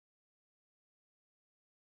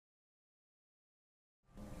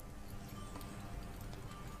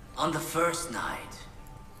On the first night,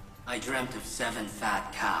 I dreamt of 7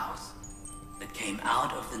 fat cows that came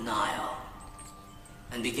out of the Nile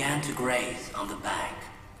and began to graze on the bank.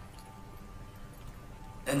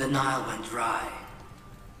 Then the Nile went dry.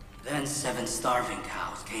 Then 7 starving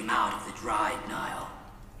cows came out of the dried Nile.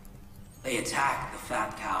 They attacked the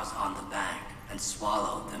fat cows on the bank and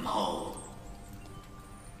swallowed them whole.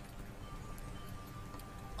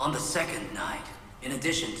 On the second night, in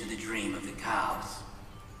addition to the dream of the cows,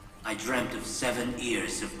 I dreamt of 7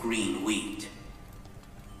 ears of green wheat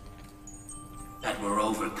that were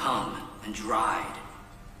overcome and dried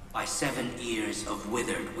by 7 ears of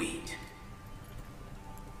withered wheat.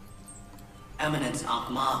 Eminence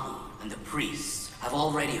Ankh-Mahu and the priests have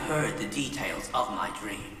already heard the details of my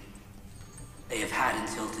dream. They have had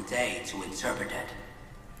until today to interpret it.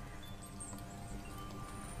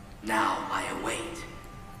 Now I await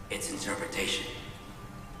its interpretation.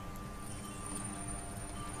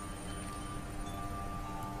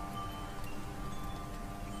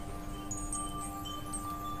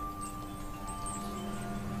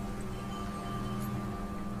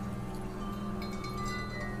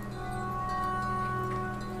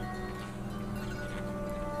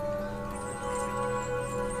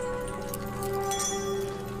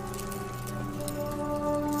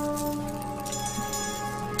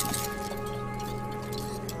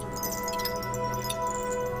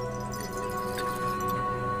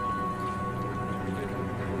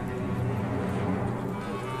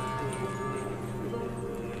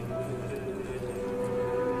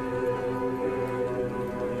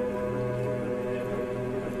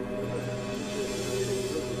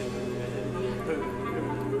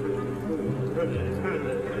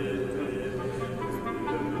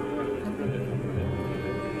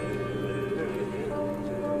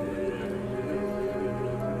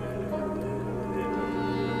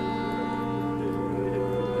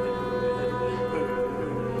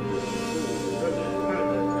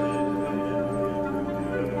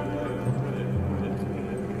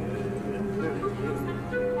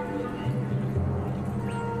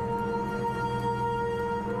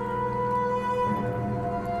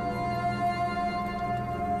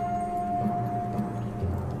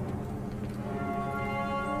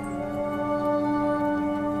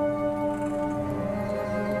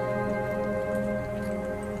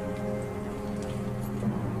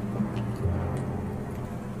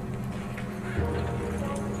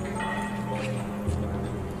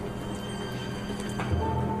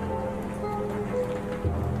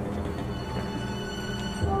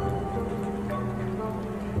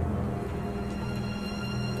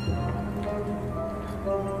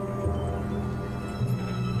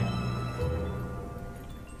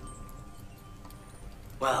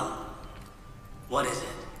 Well, what is it?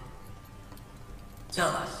 Tell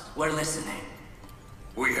us, we're listening.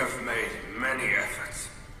 We have made many efforts.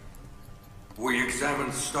 We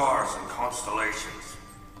examined stars and constellations.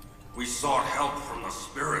 We sought help from the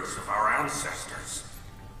spirits of our ancestors.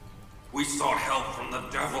 We sought help from the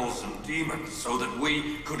devils and demons so that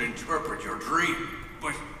we could interpret your dream,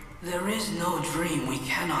 but... There is no dream we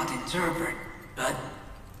cannot interpret, but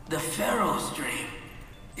the Pharaoh's dream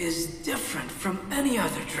is different from any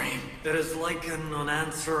other dream. It is like an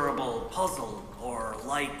unanswerable puzzle, or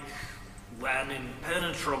like an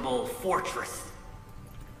impenetrable fortress.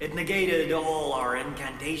 It negated all our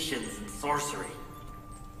incantations and sorcery.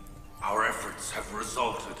 Our efforts have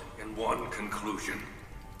resulted in one conclusion.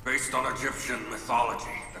 Based on Egyptian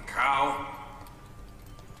mythology, the cow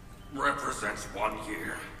represents 1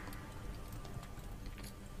 year.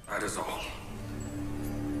 That is all.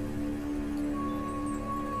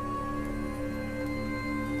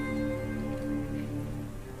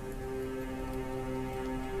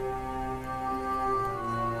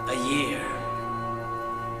 A year.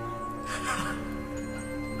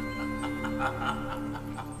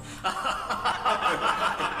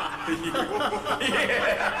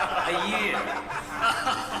 A year.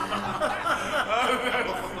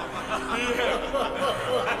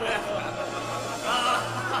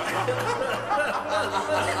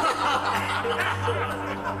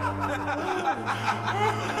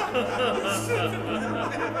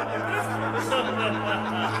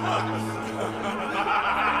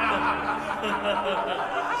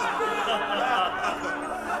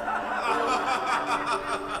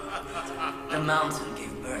 The mountain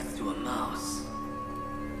gave birth to a mouse,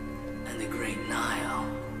 and the great Nile,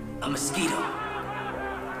 a mosquito.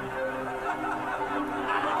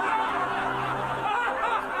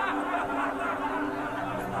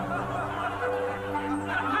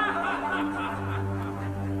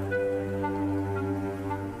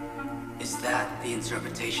 Is that the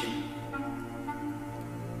interpretation?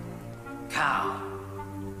 cow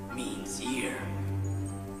means year.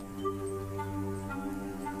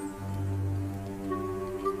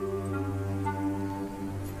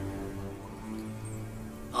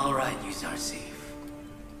 All right, Yusuf,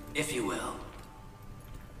 if you will.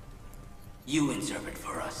 You interpret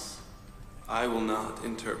for us. I will not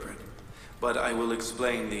interpret, but I will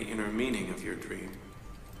explain the inner meaning of your dream.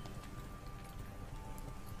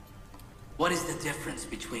 What is the difference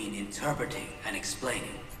between interpreting and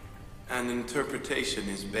explaining? An interpretation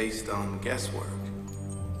is based on guesswork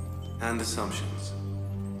and assumptions.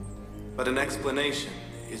 But an explanation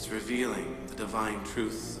is revealing the divine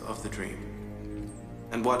truth of the dream.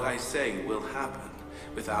 And what I say will happen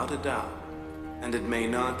without a doubt, and it may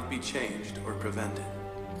not be changed or prevented.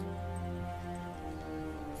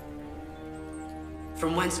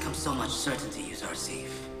 From whence comes so much certainty,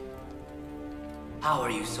 Yusuf? How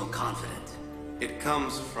are you so confident? It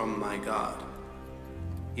comes from my God.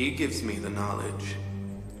 He gives me the knowledge.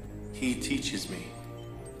 He teaches me.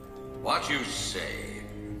 What you say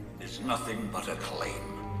is nothing but a claim,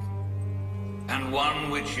 and one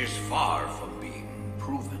which is far from being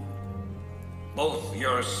proven. Both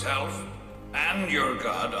yourself and your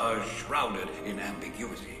God are shrouded in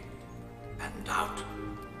ambiguity and doubt.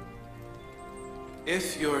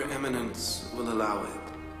 If your eminence will allow it,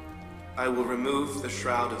 I will remove the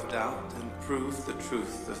shroud of doubt and prove the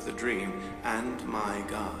truth of the dream and my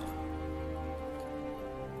God.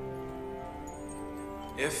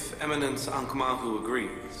 If Eminence Ankh-Mahu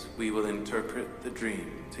agrees, we will interpret the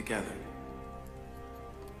dream together.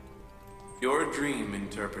 Your dream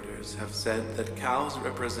interpreters have said that cows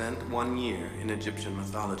represent 1 year in Egyptian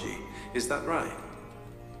mythology. Is that right?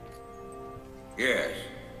 Yes.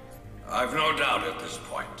 I've no doubt at this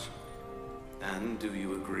point. And do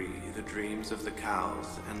you agree the dreams of the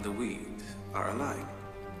cows and the wheat are alike?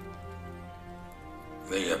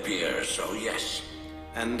 They appear so, yes.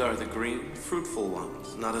 And are the green, fruitful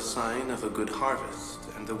ones not a sign of a good harvest,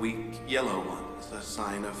 and the weak, yellow ones a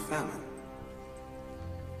sign of famine?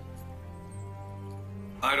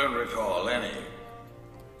 I don't recall any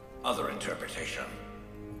other interpretation.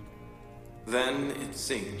 Then, it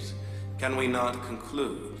seems, can we not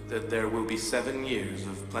conclude that there will be 7 years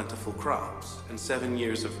of plentiful crops and 7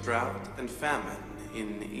 years of drought and famine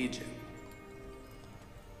in Egypt?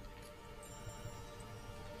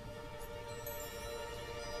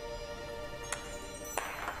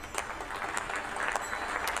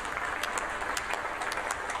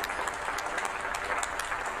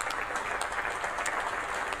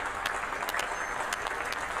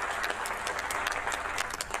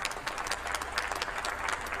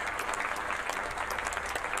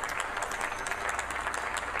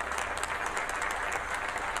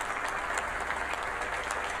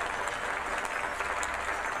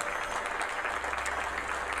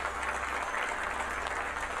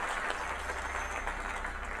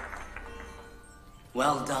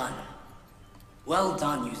 Well done. Well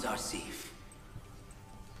done, Yusuf.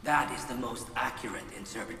 That is the most accurate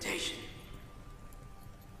interpretation.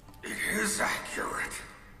 It is accurate.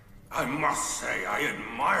 I must say, I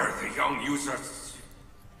admire the young Yusuf.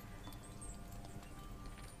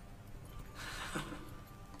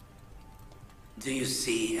 Do you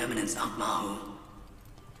see, Eminence Ankh-Mahu?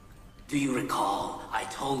 Do you recall I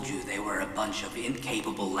told you they were a bunch of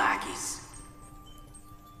incapable lackeys?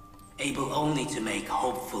 Able only to make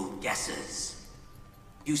hopeful guesses.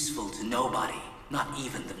 Useful to nobody, not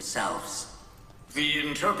even themselves. The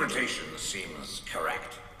interpretation seems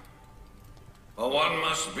correct. But one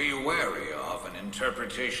must be wary of an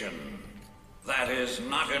interpretation that is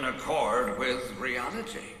not in accord with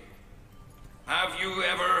reality. Have you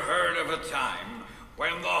ever heard of a time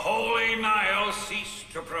when the Holy Nile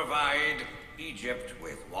ceased to provide Egypt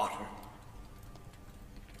with water?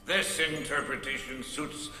 This interpretation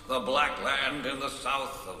suits the Black Land in the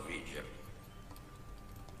south of Egypt,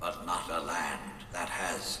 but not a land that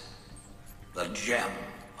has the gem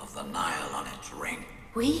of the Nile on its ring.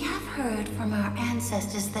 We have heard from our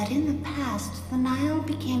ancestors that in the past, the Nile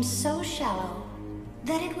became so shallow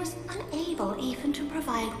that it was unable even to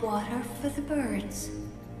provide water for the birds.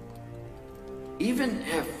 Even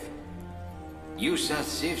if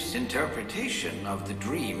Yusuf's interpretation of the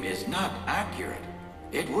dream is not accurate,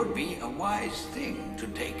 it would be a wise thing to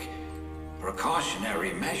take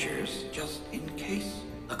precautionary measures just in case.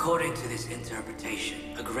 According to this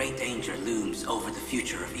interpretation, a great danger looms over the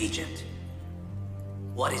future of Egypt.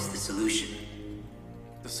 What is the solution?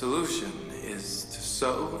 The solution is to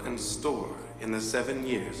sow and store in the 7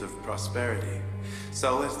 years of prosperity,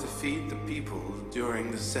 so as to feed the people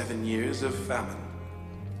during the 7 years of famine.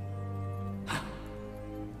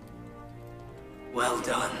 Well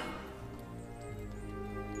done.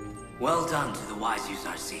 Well done to the wise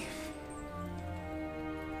Yuzarsif.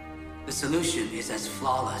 The solution is as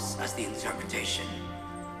flawless as the interpretation.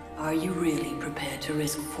 Are you really prepared to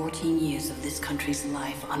risk 14 years of this country's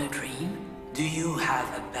life on a dream? Do you have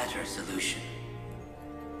a better solution?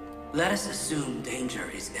 Let us assume danger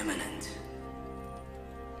is imminent.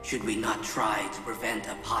 Should we not try to prevent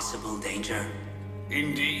a possible danger?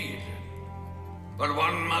 Indeed. But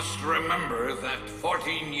one must remember that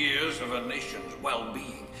 14 years of a nation's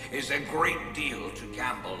well-being is a great deal to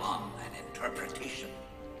gamble on an interpretation.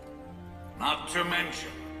 Not to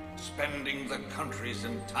mention spending the country's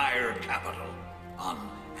entire capital on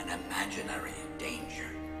an imaginary danger.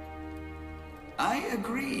 I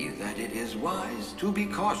agree that it is wise to be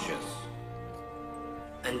cautious.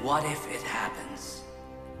 And what if it happens?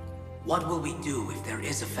 What will we do if there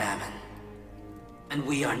is a famine? And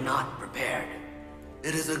we are not prepared?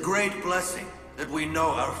 It is a great blessing that we know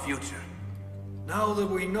our future. Now that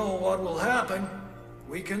we know what will happen,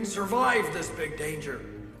 we can survive this big danger.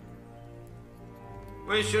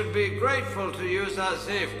 We should be grateful to Yusuf.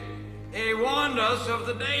 He warned us of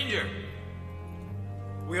the danger.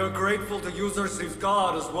 We are grateful to Yuzarsif's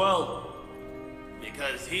God as well.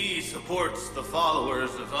 Because he supports the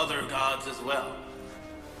followers of other gods as well.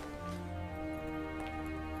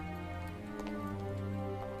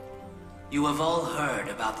 You have all heard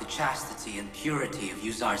about the chastity and purity of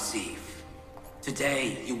Yuzarsif.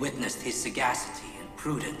 Today, you witnessed his sagacity and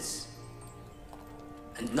prudence,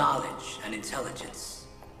 and knowledge and intelligence.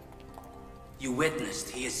 You witnessed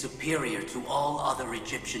he is superior to all other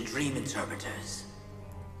Egyptian dream interpreters.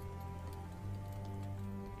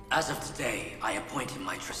 As of today, I appoint him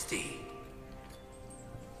my trustee.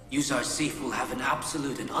 Yuzarsif will have an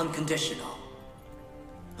absolute and unconditional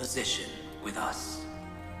position with us.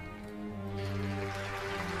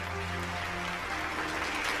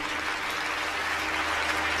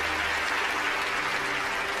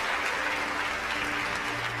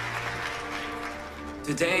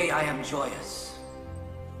 Today I am joyous.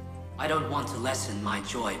 I don't want to lessen my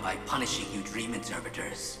joy by punishing you dream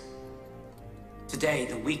interpreters. Today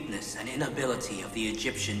the weakness and inability of the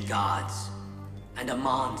Egyptian gods and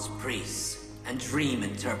Amon's priests and dream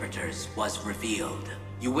interpreters was revealed.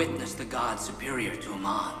 You witnessed the god superior to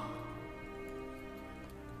Amon.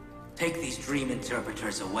 Take these dream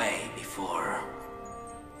interpreters away before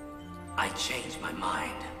I change my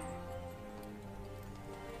mind.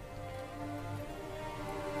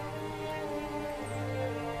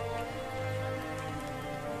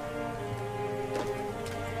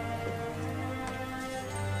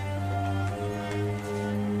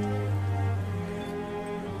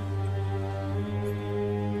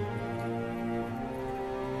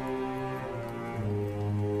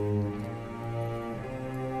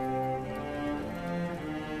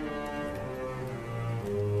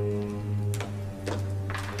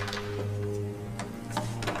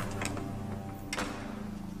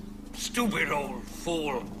 Stupid old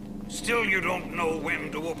fool. Still you don't know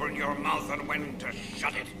when to open your mouth and when to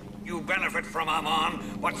shut it. You benefit from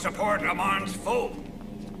Amon, but support Amon's foe.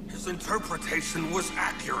 His interpretation was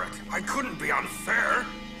accurate. I couldn't be unfair.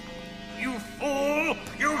 You fool!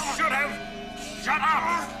 You should have shut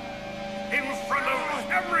up! In front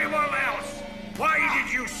of everyone else! Why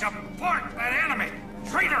did you support that enemy?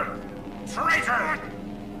 Traitor! Traitor!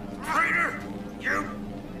 Traitor! You...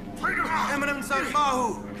 Traitor! Eminence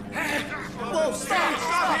Allahu! Whoa, stop!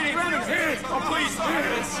 Stop hitting! Oh, please,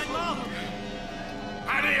 Eminence!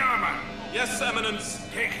 Adiyama! Yes, Eminence.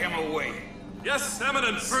 Take him away. Yes,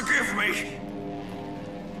 Eminence. Forgive me.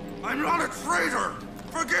 I'm not a traitor.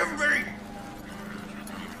 Forgive me.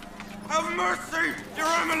 Have mercy, Your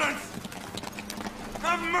Eminence.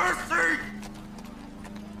 Have mercy.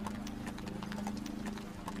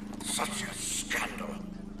 Such a scandal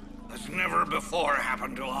has never before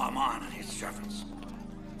happened to Amon and his servants.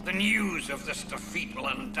 The news of this defeat will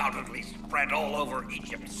undoubtedly spread all over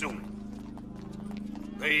Egypt soon.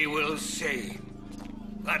 They will say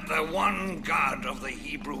that the one god of the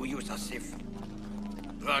Hebrew Yusuf,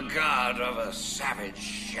 the god of a savage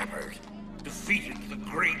shepherd, defeated the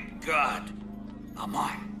great god,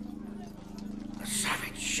 Amon, the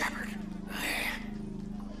savage shepherd.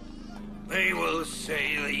 They will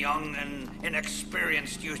say the young and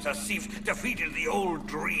inexperienced Yusuf defeated the old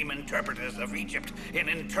dream interpreters of Egypt in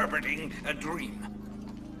interpreting a dream.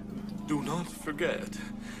 Do not forget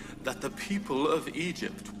that the people of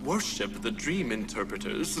Egypt worship the dream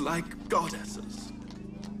interpreters like goddesses.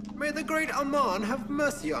 May the great Amon have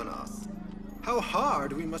mercy on us. How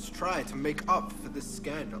hard we must try to make up for this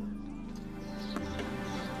scandal.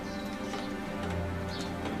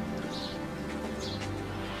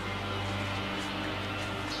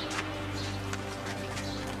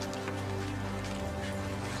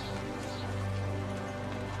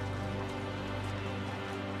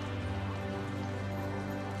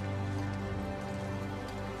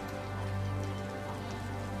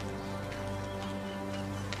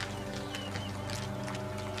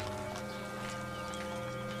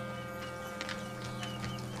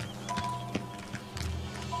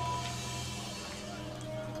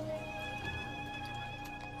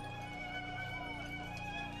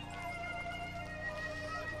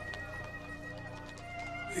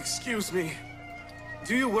 Excuse me.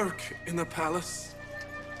 Do you work in the palace?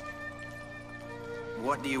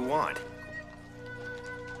 What do you want?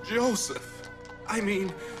 Joseph. I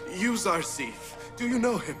mean, Yuzarsif. Do you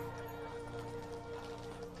know him?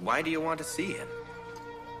 Why do you want to see him?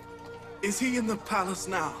 Is he in the palace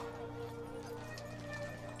now?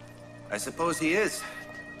 I suppose he is.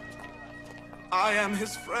 I am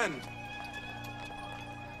his friend.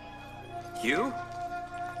 You?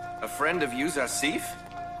 A friend of Yuzarsif?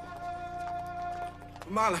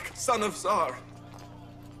 Malik, son of Zar.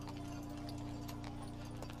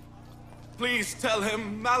 Please tell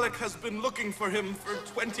him Malik has been looking for him for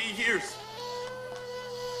 20 years.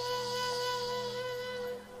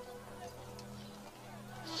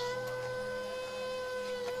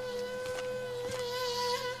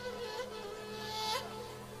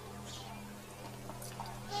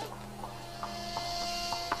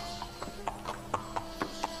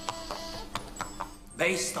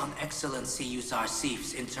 Based on Excellency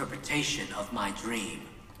Yuzarsif's interpretation of my dream,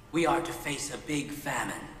 we are to face a big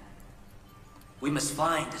famine. We must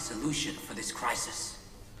find a solution for this crisis.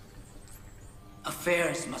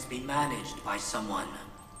 Affairs must be managed by someone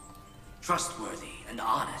trustworthy and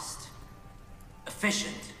honest,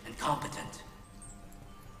 efficient and competent.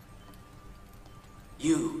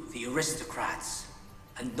 You, the aristocrats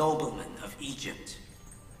and noblemen of Egypt,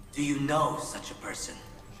 do you know such a person?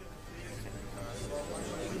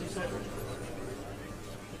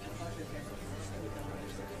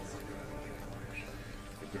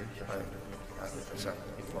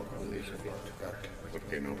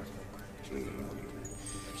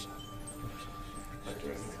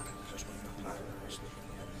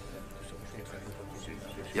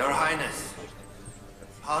 Your Highness,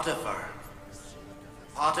 Potifar.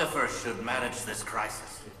 Potifar should manage this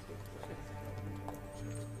crisis.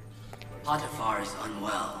 Potifar is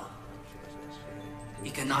unwell. He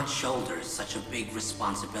cannot shoulder such a big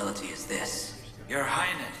responsibility as this. Your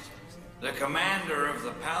Highness, the commander of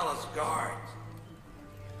the palace guards.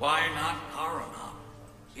 Why not Haramab?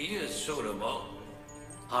 He is suitable.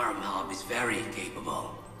 Haramab is very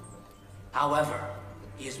capable. However,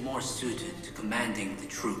 he is more suited to commanding the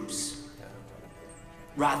troops,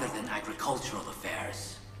 rather than agricultural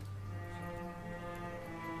affairs.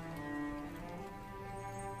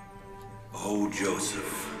 Oh,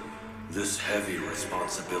 Joseph, this heavy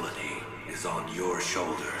responsibility is on your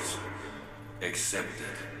shoulders. Accept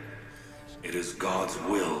it. It is God's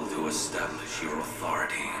will to establish your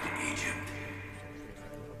authority in Egypt.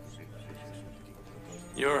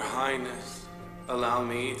 Your Highness, allow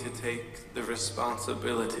me to take the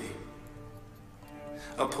responsibility.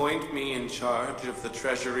 Appoint me in charge of the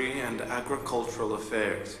treasury and agricultural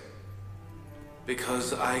affairs,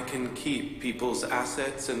 because I can keep people's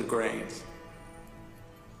assets and grains,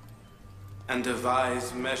 and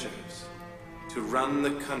devise measures to run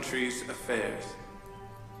the country's affairs.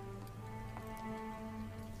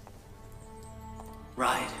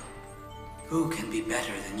 Right. Who can be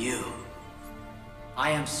better than you? I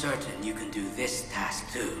am certain you can do this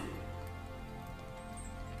task too.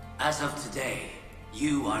 As of today,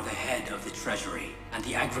 you are the head of the treasury and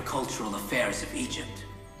the agricultural affairs of Egypt.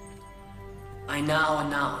 I now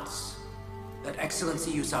announce that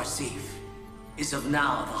Excellency Yuzarsif is of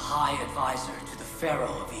now the High Advisor to the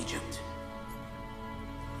Pharaoh of Egypt.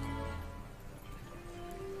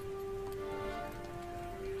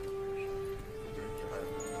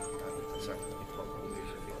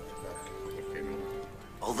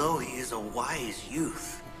 Although he is a wise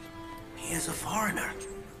youth, he is a foreigner.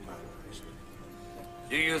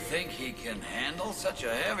 Do you think he can handle such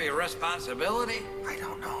a heavy responsibility? I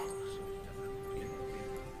don't know.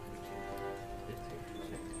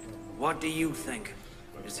 What do you think?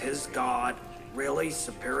 Is his god really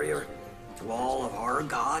superior to all of our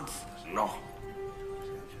gods? No.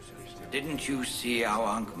 Didn't you see how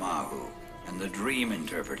Ankh-Mahu and the dream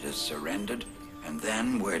interpreters surrendered, and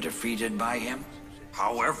then were defeated by him?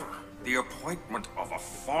 However, the appointment of a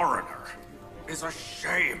foreigner is a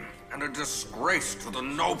shame and a disgrace to the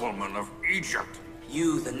noblemen of Egypt.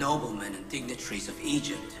 You, the noblemen and dignitaries of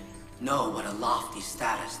Egypt, know what a lofty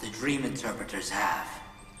status the dream interpreters have,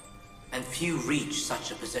 and few reach such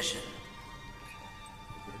a position.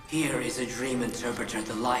 Here is a dream interpreter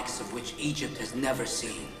the likes of which Egypt has never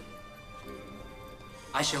seen.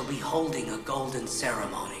 I shall be holding a golden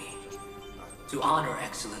ceremony to honor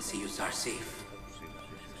Excellency Yuzarsif.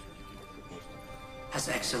 Has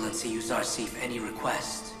Excellency Yuzarsif any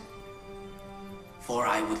request? For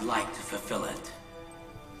I would like to fulfill it.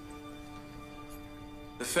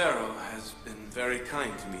 The Pharaoh has been very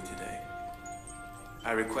kind to me today.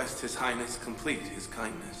 I request His Highness complete his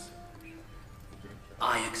kindness.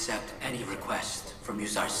 I accept any request from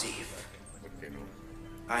Yusuf.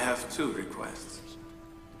 I have two requests.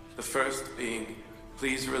 The first being,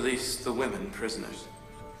 please release the women prisoners.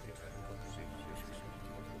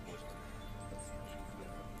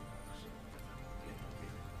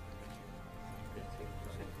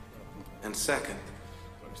 And second,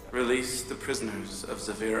 release the prisoners of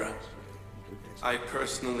Zavira. I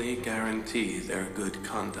personally guarantee their good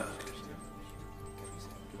conduct.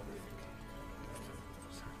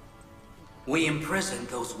 We imprisoned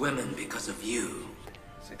those women because of you.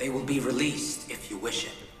 They will be released if you wish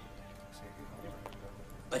it.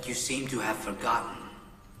 But you seem to have forgotten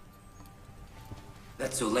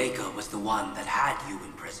that Zuleykha was the one that had you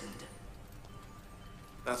imprisoned.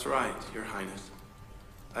 That's right, Your Highness.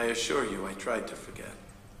 I assure you I tried to forget.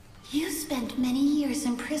 You spent many years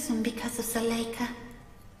in prison because of Zuleykha.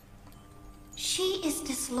 She is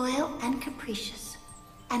disloyal and capricious,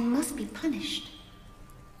 and must be punished.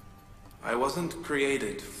 I wasn't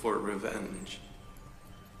created for revenge.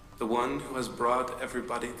 The one who has brought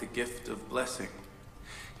everybody the gift of blessing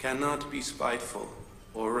cannot be spiteful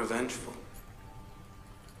or revengeful.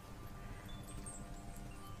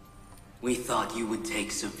 We thought you would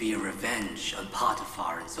take severe revenge on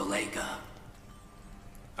Potifar and Zuleykha.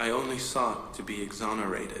 I only sought to be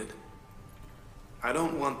exonerated. I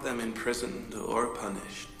don't want them imprisoned or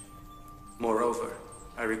punished. Moreover,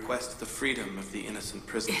 I request the freedom of the innocent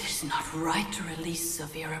prisoners. It is not right to release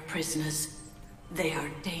Zavira prisoners. They are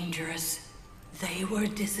dangerous. They were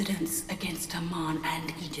dissidents against Amman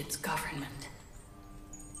and Egypt's government.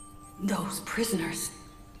 Those prisoners,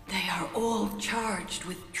 they are all charged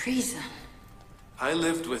with treason. I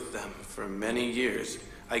lived with them for many years.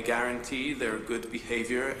 I guarantee their good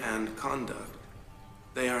behavior and conduct.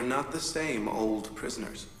 They are not the same old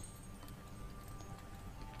prisoners.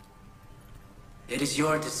 It is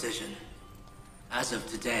your decision. As of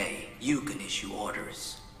today, you can issue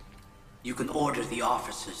orders. You can order the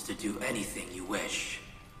officers to do anything you wish.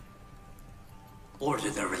 Order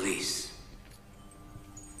their release.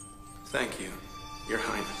 Thank you, Your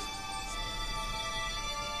Highness.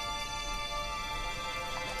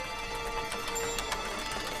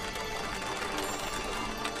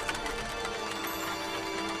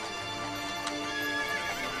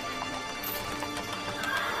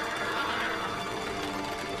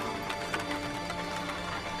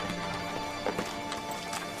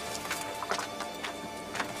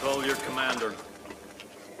 Tell your commander.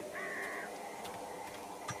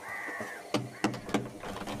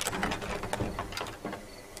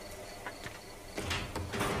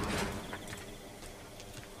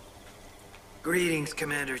 Greetings,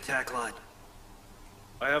 Commander Taklot.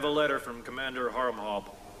 I have a letter from Commander Harmhob.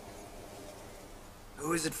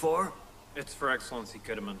 Who is it for? It's for Excellency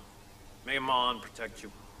Kidman. May Amon protect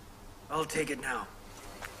you. I'll take it now.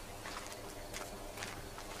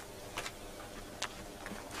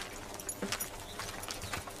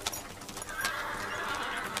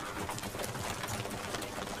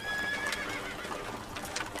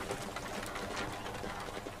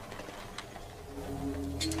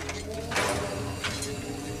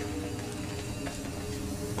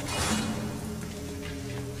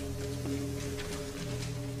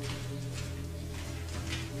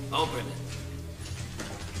 Open it.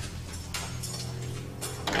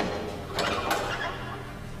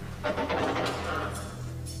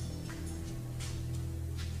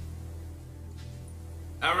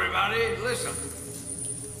 Everybody, listen.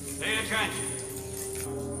 Pay attention.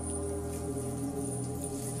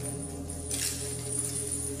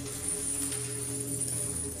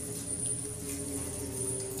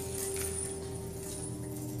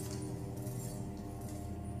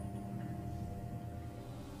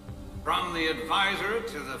 From the advisor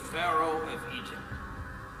to the Pharaoh of Egypt,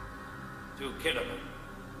 to Kidman,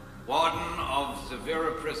 warden of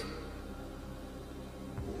Zavira prison.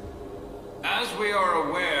 As we are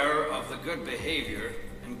aware of the good behavior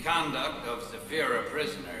and conduct of Zavira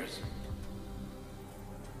prisoners,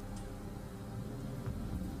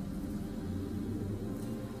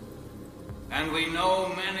 and we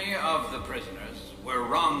know many of the prisoners were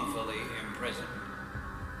wrongfully imprisoned,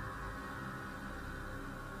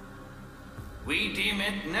 we deem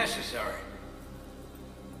it necessary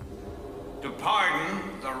to pardon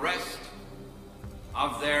the rest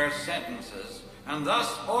of their sentences and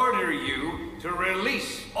thus order you to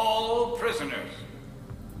release all prisoners.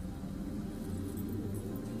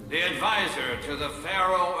 The advisor to the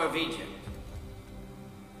Pharaoh of Egypt,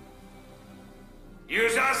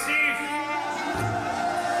 Yusuf!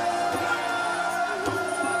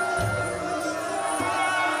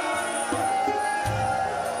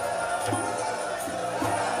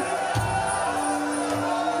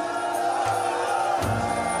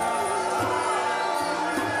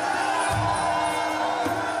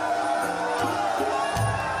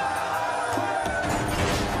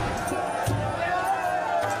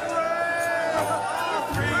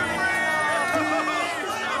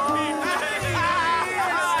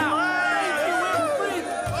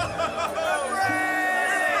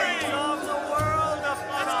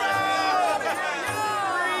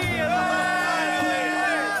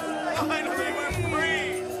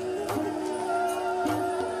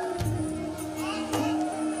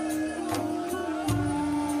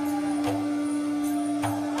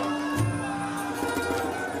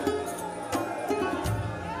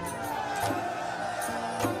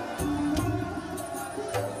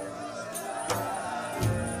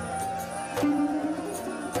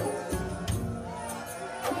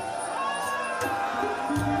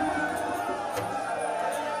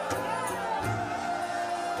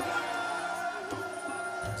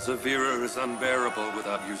 Severa is unbearable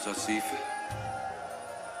without you, Yusuf.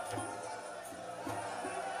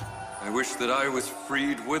 I wish that I was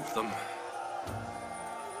freed with them.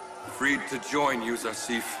 Freed to join you,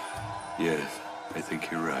 Yusuf. Yes, I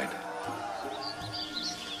think you're right.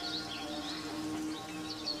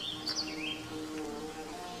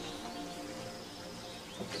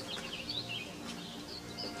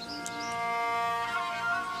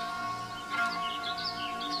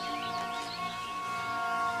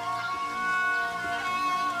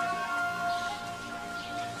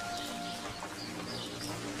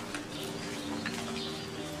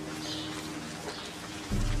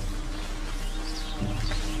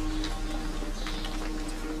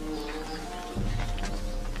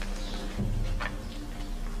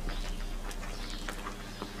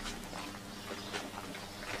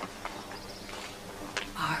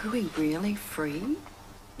 Are we really free?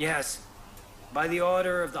 Yes. By the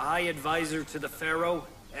order of the High Advisor to the Pharaoh,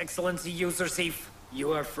 Excellency Yusuf,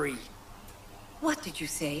 you are free. What did you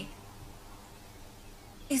say?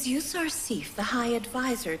 Is Yusuf the High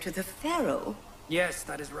Advisor to the Pharaoh? Yes,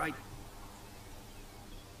 that is right.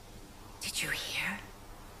 Did you hear?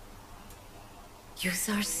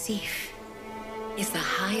 Yusuf is the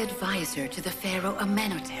High Advisor to the Pharaoh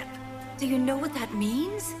Amenhotep. Do you know what that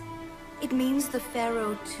means? It means the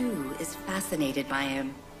Pharaoh, too, is fascinated by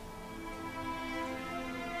him.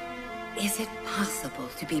 Is it possible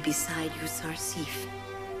to be beside Yusuf,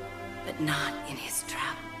 but not in his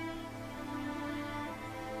trap?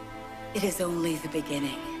 It is only the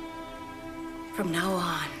beginning. From now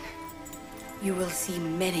on, you will see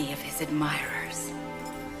many of his admirers.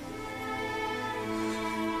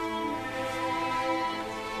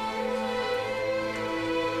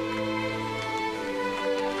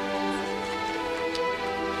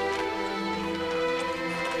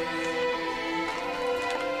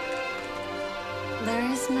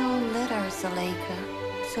 There is no litter, Zuleykha,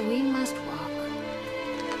 so we must walk.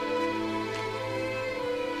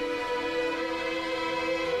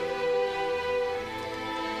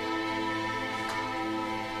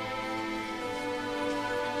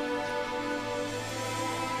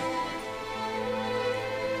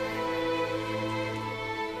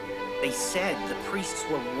 They said the priests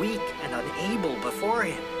were weak and unable before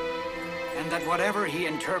him. And that whatever he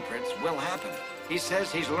interprets will happen. He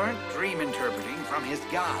says he's learned dream interpreting from his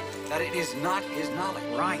god, that it is not his knowledge.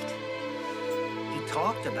 Right. He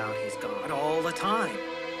talked about his god all the time.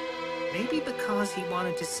 Maybe because he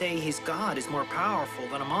wanted to say his god is more powerful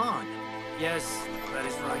than Amon. Yes, that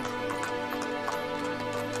is right.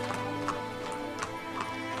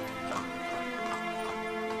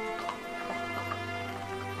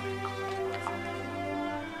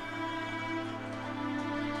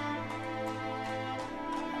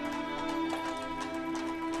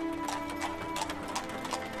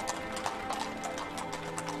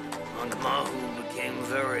 Mahu became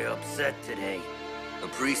very upset today. The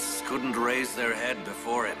priests couldn't raise their head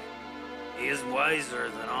before him. He is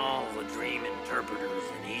wiser than all the dream interpreters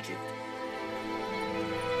in Egypt.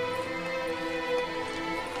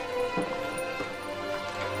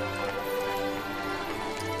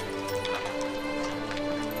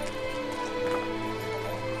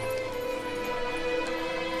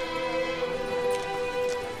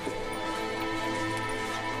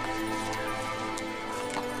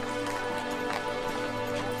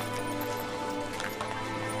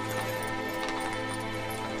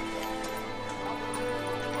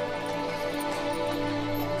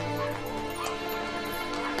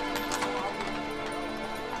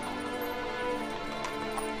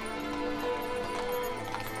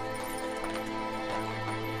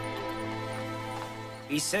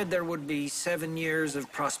 He said there would be 7 years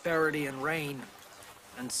of prosperity and rain,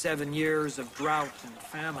 and 7 years of drought and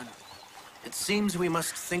famine. It seems we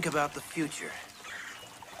must think about the future.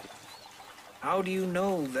 How do you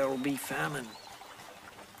know there will be famine?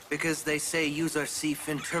 Because they say Yusuf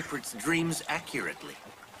interprets dreams accurately.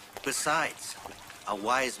 Besides, a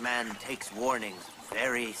wise man takes warnings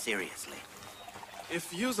very seriously.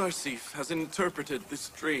 If Yusuf has interpreted this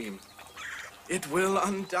dream, it will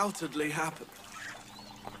undoubtedly happen.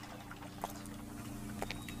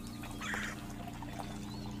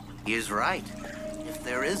 He is right. If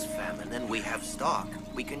there is famine and we have stock,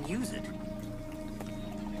 we can use it.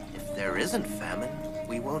 If there isn't famine,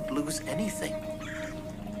 we won't lose anything.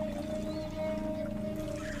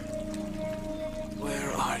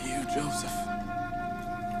 Where are you, Joseph?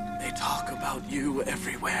 They talk about you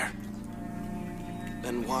everywhere.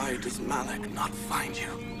 Then why does Malik not find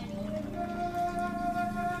you?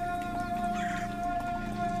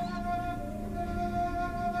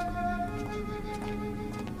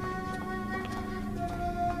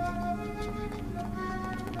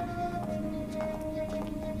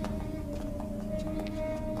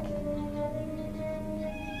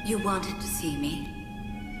 You wanted to see me?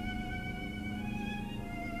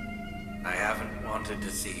 I haven't wanted to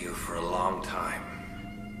see you for a long time.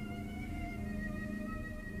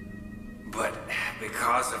 But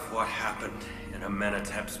because of what happened in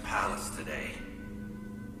Amenhotep's palace today,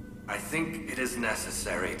 I think it is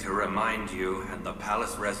necessary to remind you and the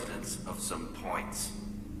palace residents of some points.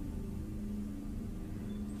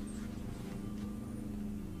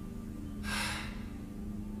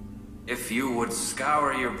 If you would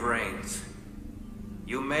scour your brains,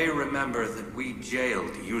 you may remember that we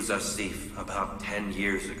jailed Yusuf about 10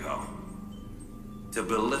 years ago to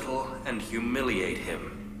belittle and humiliate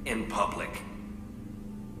him in public.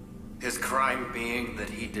 His crime being that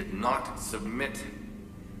he did not submit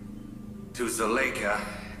to Zuleykha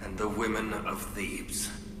and the women of Thebes.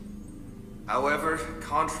 However,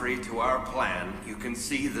 contrary to our plan, you can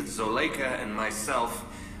see that Zuleykha and myself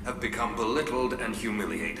have become belittled and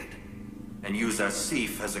humiliated. And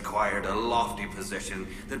Yusuf has acquired a lofty position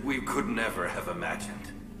that we could never have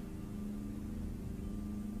imagined.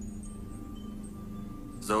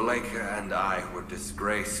 Zuleykha and I were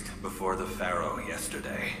disgraced before the Pharaoh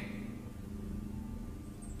yesterday.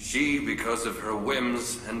 She, because of her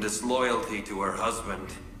whims and disloyalty to her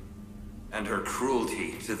husband, and her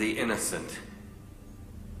cruelty to the innocent.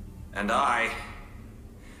 And I,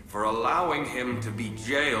 for allowing him to be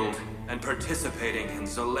jailed and participating in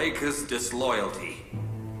Zuleykha's disloyalty.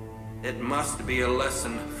 It must be a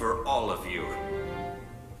lesson for all of you.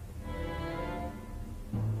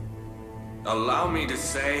 Allow me to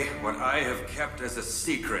say what I have kept as a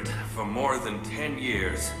secret for more than 10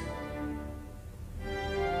 years.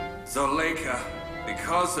 Zuleykha,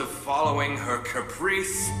 because of following her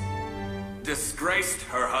caprice, disgraced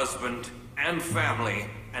her husband and family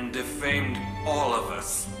and defamed all of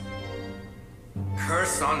us.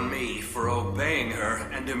 Curse on me for obeying her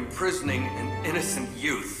and imprisoning an innocent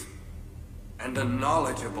youth and a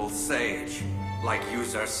knowledgeable sage like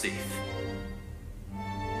Yusuf.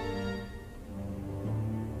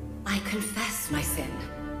 I confess my sin.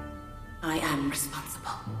 I am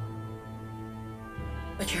responsible.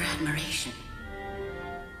 But your admiration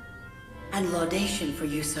and laudation for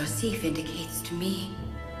Yusuf indicates to me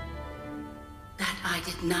that I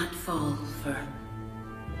did not fall for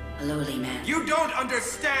a lowly man. You don't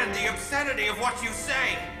understand the obscenity of what you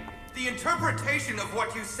say! The interpretation of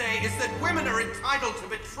what you say is that women are entitled to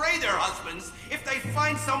betray their husbands if they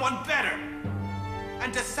find someone better,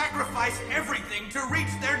 and to sacrifice everything to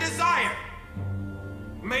reach their desire.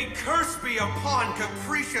 May curse be upon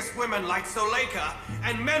capricious women like Zuleykha,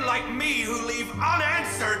 and men like me who leave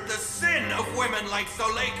unanswered the sin of women like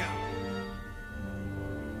Zuleykha.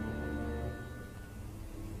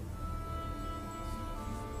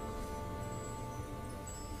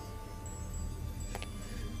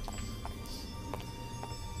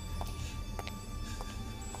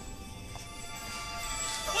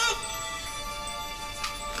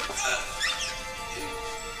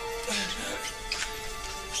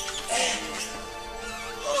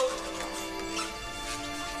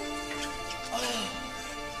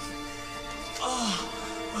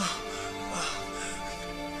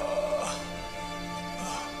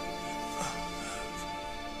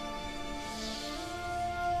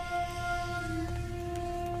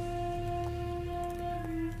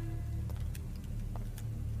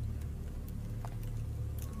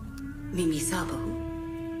 Mimi Sabu.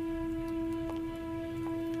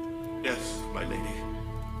 Yes, my lady.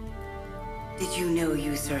 Did you know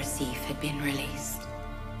Yusuf had been released?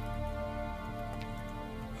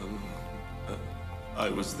 I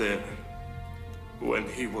was there when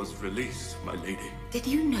he was released, my lady. Did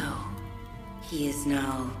you know he is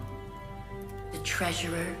now the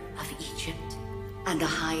treasurer of Egypt and the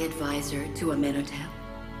high advisor to Amenhotep?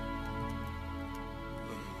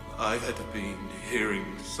 I had been hearing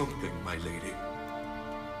something, my lady.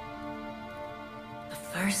 The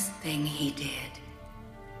first thing he did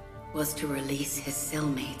was to release his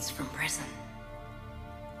cellmates from prison.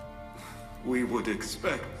 We would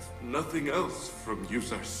expect nothing else from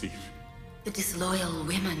Yusuf. The disloyal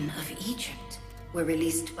women of Egypt were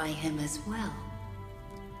released by him as well.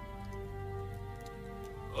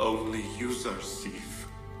 Only Yusuf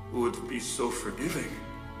would be so forgiving.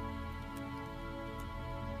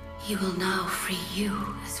 He will now free you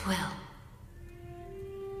as well.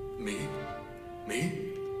 Me?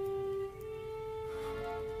 Me?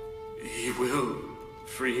 He will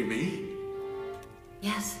free me?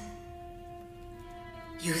 Yes.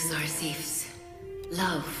 Yusuf's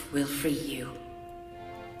love will free you.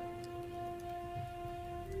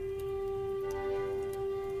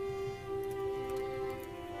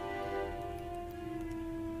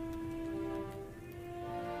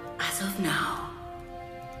 As of now,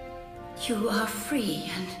 you are free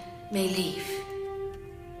and may leave.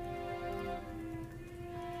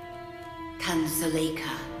 Can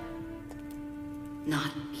Zuleykha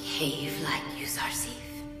not behave like Yusuf?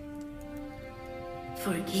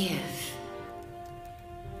 Forgive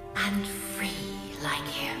and free like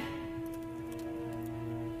him.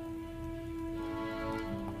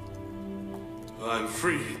 I'm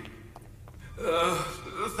free.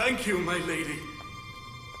 Thank you, my lady.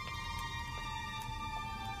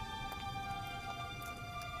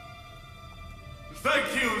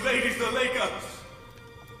 Thank you, Lady Zuleykha.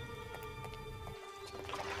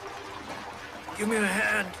 Give me a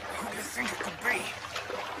hand. Who do you think it could be?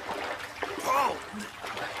 Paul!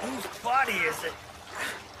 Whose body is it?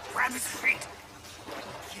 Grab his feet.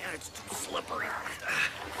 Yeah, it's too slippery.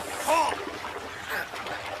 Paul!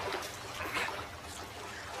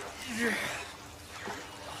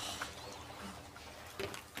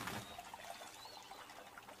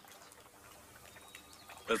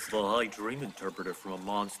 That's the High Dream Interpreter from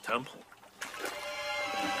Amon's temple.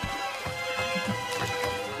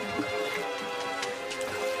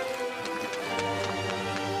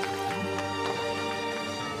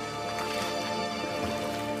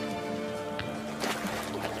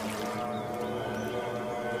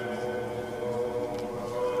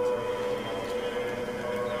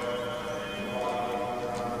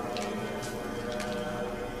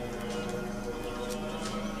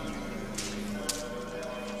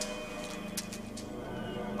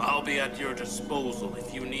 I'll be at your disposal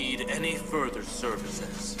if you need any further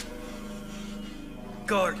services.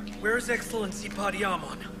 Guard, where's Excellency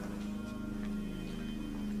Padiamon?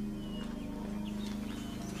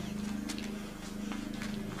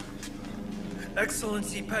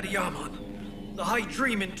 Excellency Padiamon, the High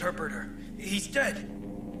Dream Interpreter. He's dead.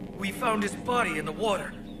 We found his body in the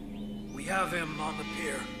water. We have him on the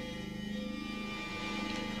pier.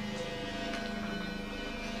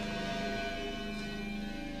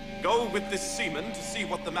 Go with this seaman to see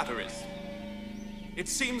what the matter is. It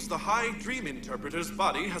seems the High Dream Interpreter's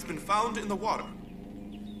body has been found in the water.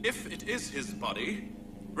 If it is his body,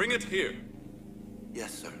 bring it here.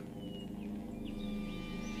 Yes, sir.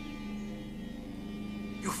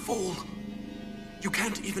 You fool! You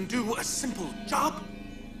can't even do a simple job?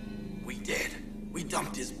 We did. We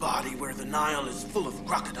dumped his body where the Nile is full of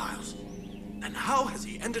crocodiles. And how has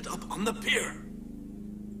he ended up on the pier?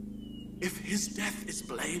 If his death is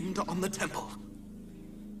blamed on the temple,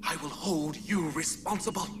 I will hold you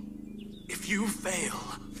responsible. If you fail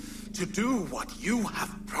to do what you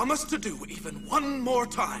have promised to do even one more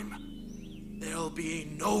time, there'll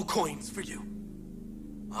be no coins for you.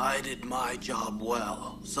 I did my job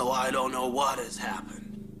well, so I don't know what has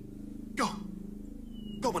happened. Go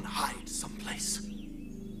and hide someplace.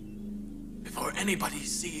 Before anybody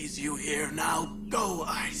sees you here, now go,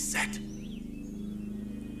 I said.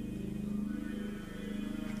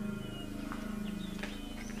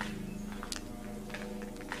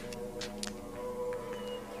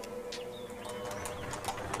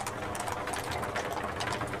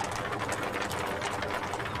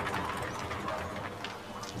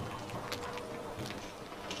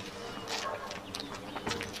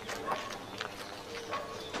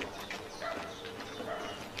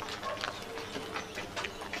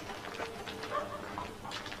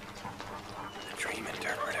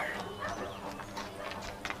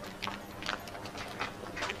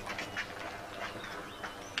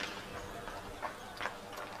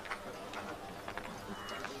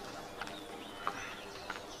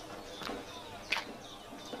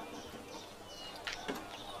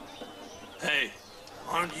 Hey,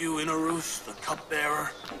 aren't you Inarush, the cupbearer?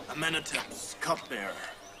 Amenhotep's cupbearer.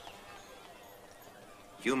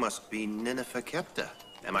 You must be Nineveh Kepta,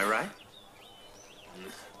 am I right?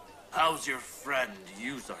 How's your friend,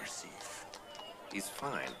 Yusuf? He's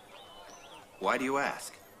fine. Why do you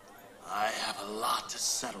ask? I have a lot to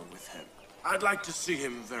settle with him. I'd like to see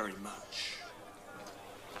him very much.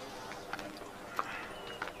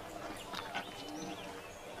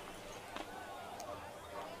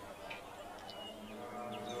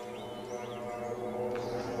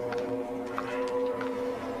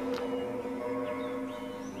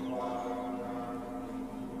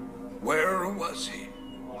 Where was he?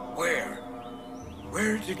 Where?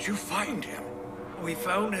 Where did you find him? We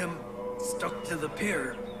found him stuck to the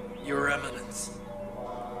pier, Your Eminence.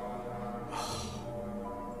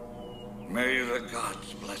 May the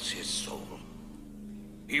gods bless his soul.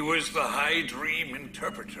 He was the High Dream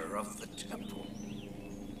Interpreter of the temple.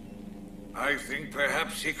 I think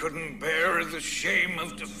perhaps he couldn't bear the shame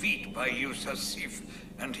of defeat by Yusuf,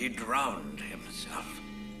 and he drowned himself.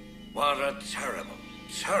 What a terrible,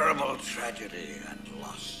 terrible tragedy and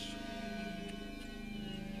loss.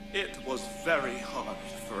 It was very hard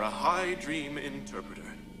for a high dream interpreter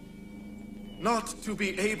not to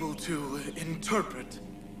be able to interpret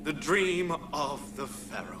the dream of the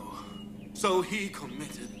Pharaoh. So he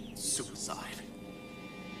committed suicide.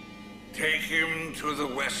 Take him to the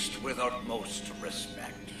west with utmost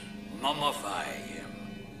respect. Mummify him,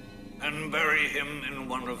 and bury him in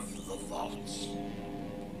one of the vaults.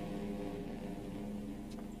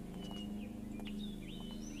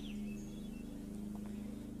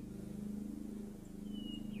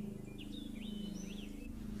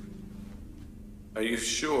 Are you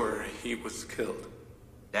sure he was killed?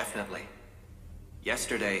 Definitely.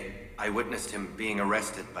 Yesterday, I witnessed him being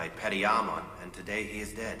arrested by Petty Amon, and today he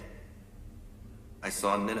is dead. I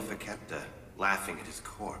saw Nineveh laughing at his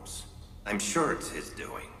corpse. I'm sure it's his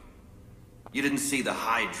doing. You didn't see the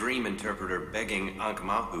High Dream Interpreter begging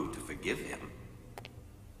Ankh-Mahu to forgive him.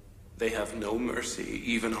 They have no mercy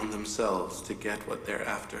even on themselves to get what they're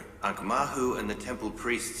after. Ankh-Mahu and the temple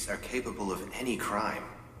priests are capable of any crime.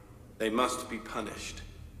 They must be punished.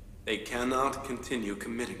 They cannot continue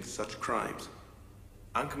committing such crimes.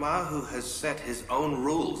 Ankh-Mahu has set his own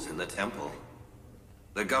rules in the temple.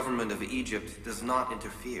 The government of Egypt does not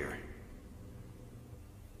interfere.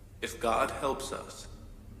 If God helps us,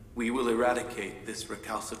 we will eradicate this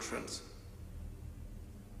recalcitrance.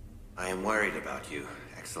 I am worried about you,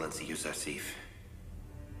 Excellency Yusuf.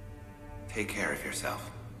 Take care of yourself.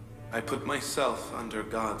 I put myself under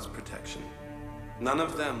God's protection. None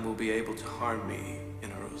of them will be able to harm me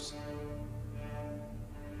in Horus.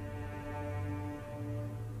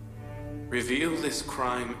 Reveal this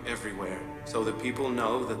crime everywhere, so the people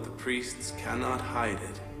know that the priests cannot hide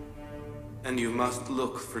it. And you must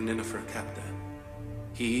look for Nineveh.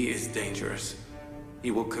 He is dangerous.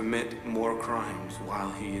 He will commit more crimes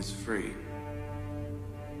while he is free.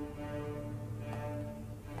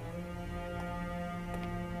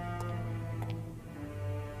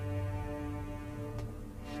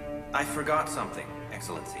 I forgot something,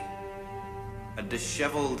 Excellency. A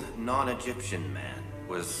disheveled, non-Egyptian man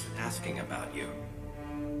was asking about you.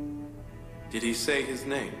 Did he say his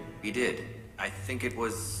name? He did. I think it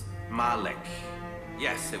was Malek.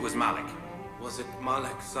 Yes, it was Malek. Was it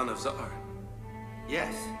Malek, son of Zar?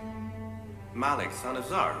 Yes. Malek, son of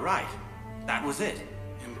Zar, right. That was it.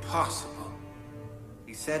 Impossible.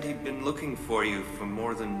 He said he'd been looking for you for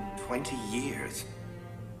more than 20 years.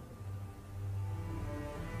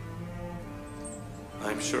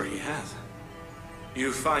 I'm sure he has.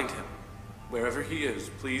 You find him. Wherever he is,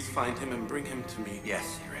 please find him and bring him to me.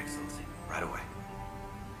 Yes, Your Excellency. Right away.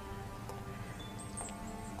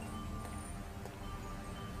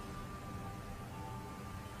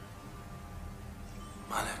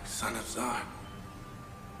 Malek, son of Zar.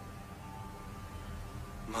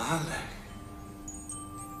 Malek.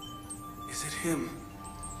 Is it him?